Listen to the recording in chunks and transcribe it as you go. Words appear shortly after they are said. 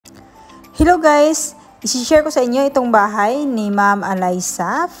Hello guys! I-share ko sa inyo itong bahay ni Ma'am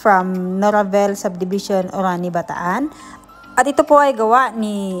Alaysa from Noravel Subdivision, Orani, Bataan. At ito po ay gawa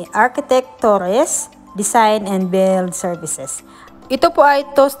ni Contractor, Design and Build Services. Ito po ay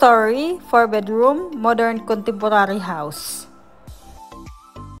 2-story, 4-bedroom, modern contemporary house.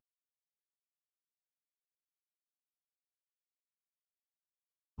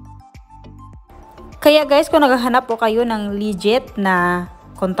 Kaya guys, kung naghahanap po kayo ng legit na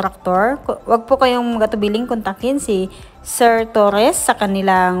contractor, wag po kayong magatubiling kontakin si Sir Torres sa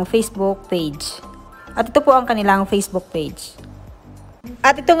kanilang Facebook page. At ito po ang kanilang Facebook page.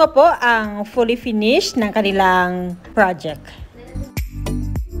 At ito nga po ang fully finished ng kanilang project.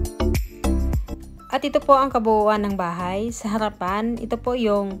 At ito po ang kabuuan ng bahay. Sa harapan, ito po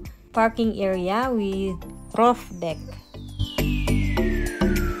yung parking area with roof deck.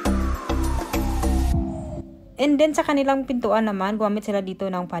 And then sa kanilang pintuan naman, gumamit sila dito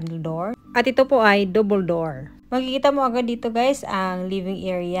ng panel door. At ito po ay double door. Makikita mo agad dito guys ang living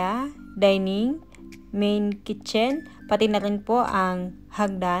area, dining, main kitchen, pati na rin po ang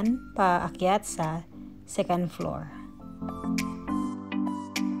hagdan paakyat sa second floor.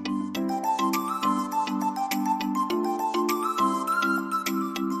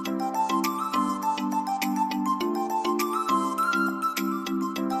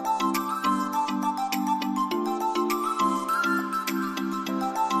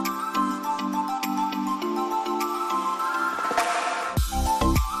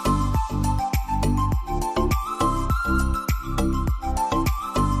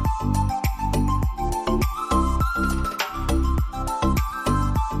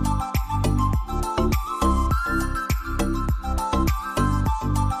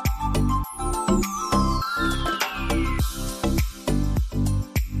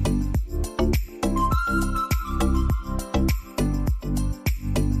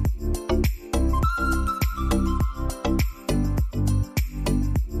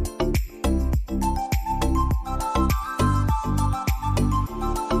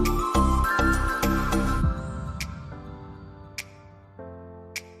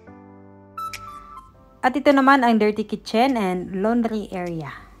 At ito naman ang dirty kitchen and laundry area.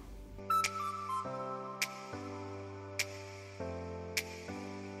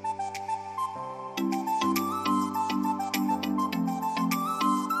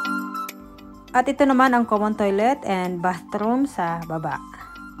 At ito naman ang common toilet and bathroom sa baba.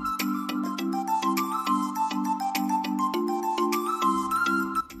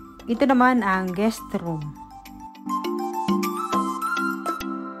 Ito naman ang guest room.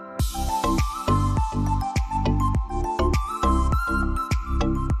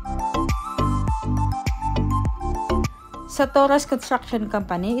 Sa Torres Construction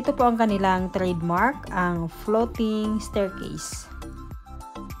Company, ito po ang kanilang trademark, ang floating staircase.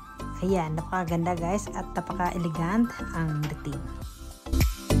 Ayan, napakaganda guys at napaka-elegant ang dating.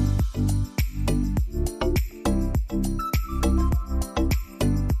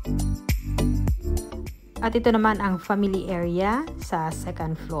 At ito naman ang family area sa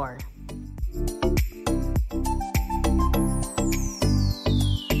second floor.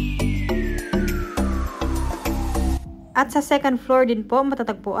 At sa second floor din po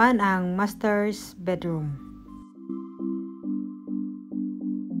matatagpuan ang master's bedroom.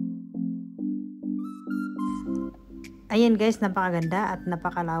 Ayan guys, napakaganda at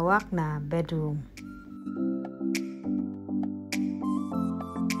napakalawak na bedroom.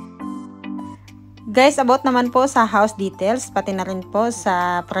 Guys, about naman po sa house details, pati na rin po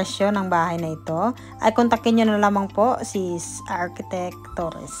sa presyo ng bahay na ito, ay kontakin nyo na lamang po si Architect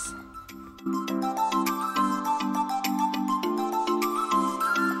Torres.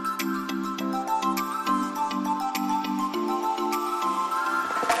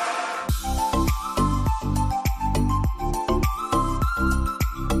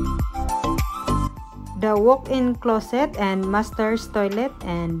 The walk-in closet and master's toilet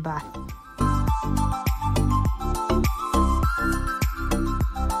and bath.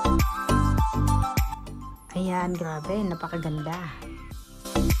 Ayan, grabe, napakaganda.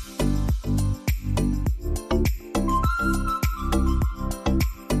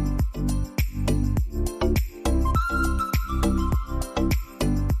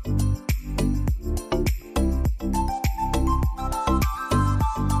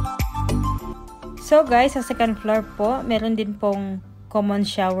 So guys, sa second floor po, meron din pong common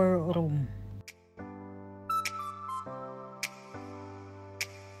shower room.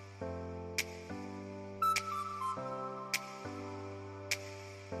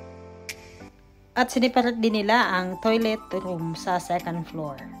 At siniparat din nila ang toilet room sa second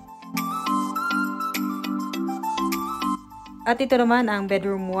floor. At ito naman ang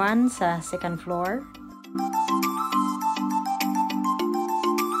bedroom 1 sa second floor.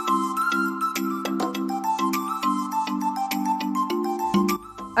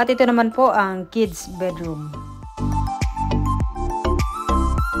 At ito naman po ang kids bedroom.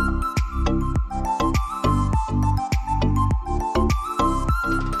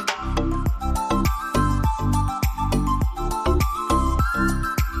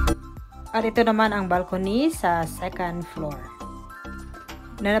 At ito naman ang balcony sa second floor.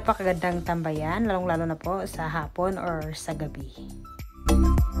 Na napakagandang tambayan, lalong-lalo na po sa hapon or sa gabi.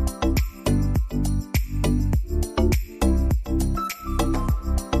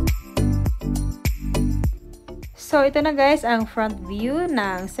 So, ito na guys ang front view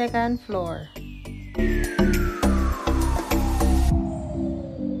ng second floor.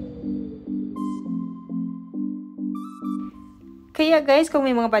 Kaya guys, kung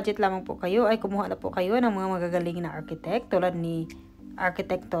may mga budget lamang po kayo, ay kumuha na po kayo ng mga magagaling na architect tulad ni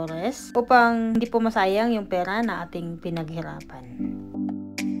Architect Torres upang hindi po masayang yung pera na ating pinaghirapan.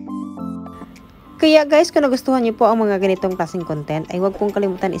 Kaya guys, kung nagustuhan niyo po ang mga ganitong klaseng content, ay huwag pong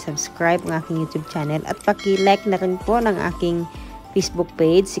kalimutan i-subscribe ang aking YouTube channel at paki-like na rin po ng aking Facebook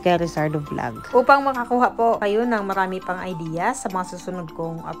page, si Kay Rizardo Vlog, upang makakuha po kayo ng marami pang idea sa mga susunod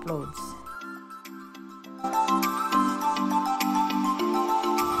kong uploads.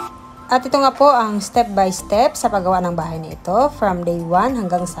 At ito nga po ang step by step sa paggawa ng bahay na ito from day 1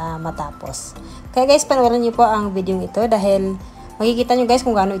 hanggang sa matapos. Kaya guys, panoorin niyo po ang video ito dahil makikita nyo guys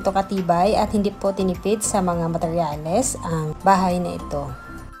kung gaano ito katibay at hindi po tinipid sa mga materyales ang bahay na ito.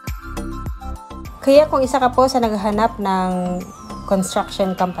 Kaya kung isa ka po sa naghahanap ng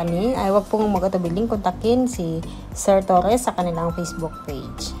construction company, ay huwag pong mag-atubiling kontakin si Sir Torres sa kanilang Facebook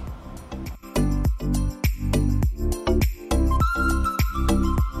page.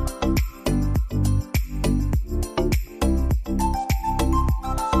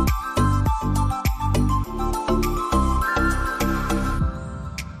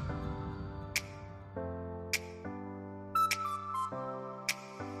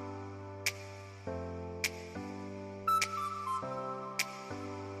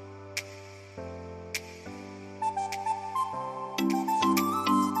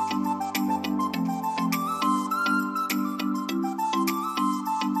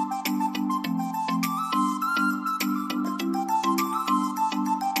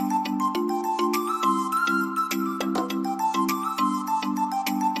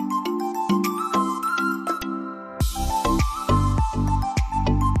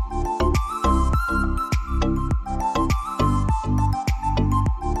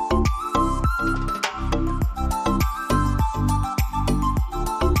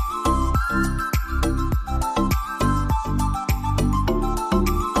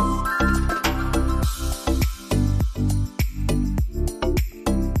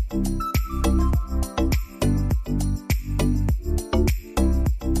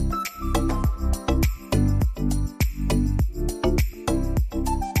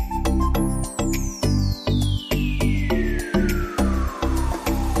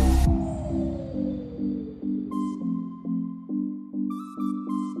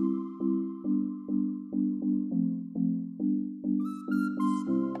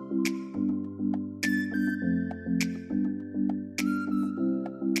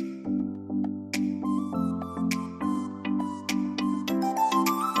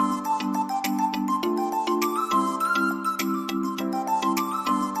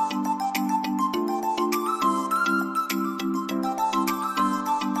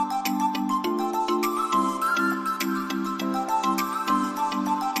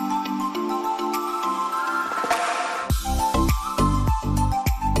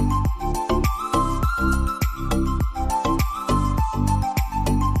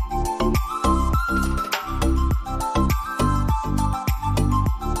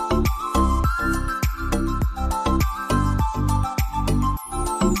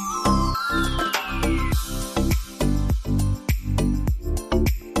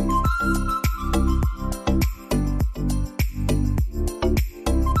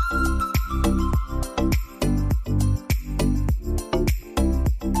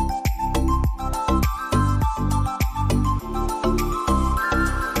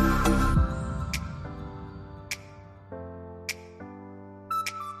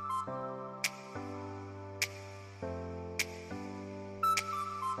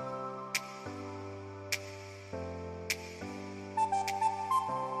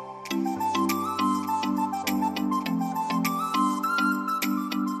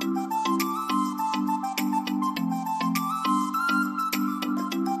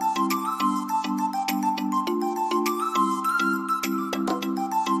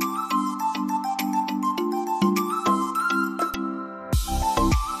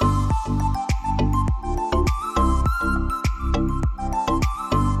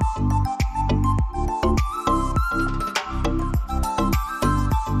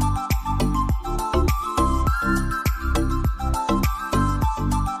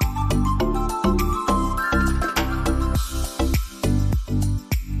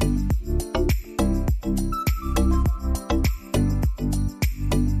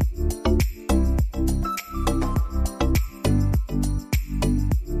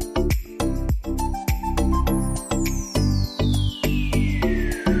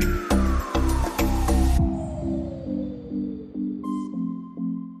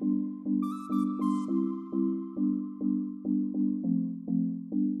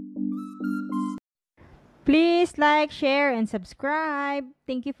 Please like, share, and subscribe.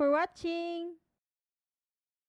 Thank you for watching.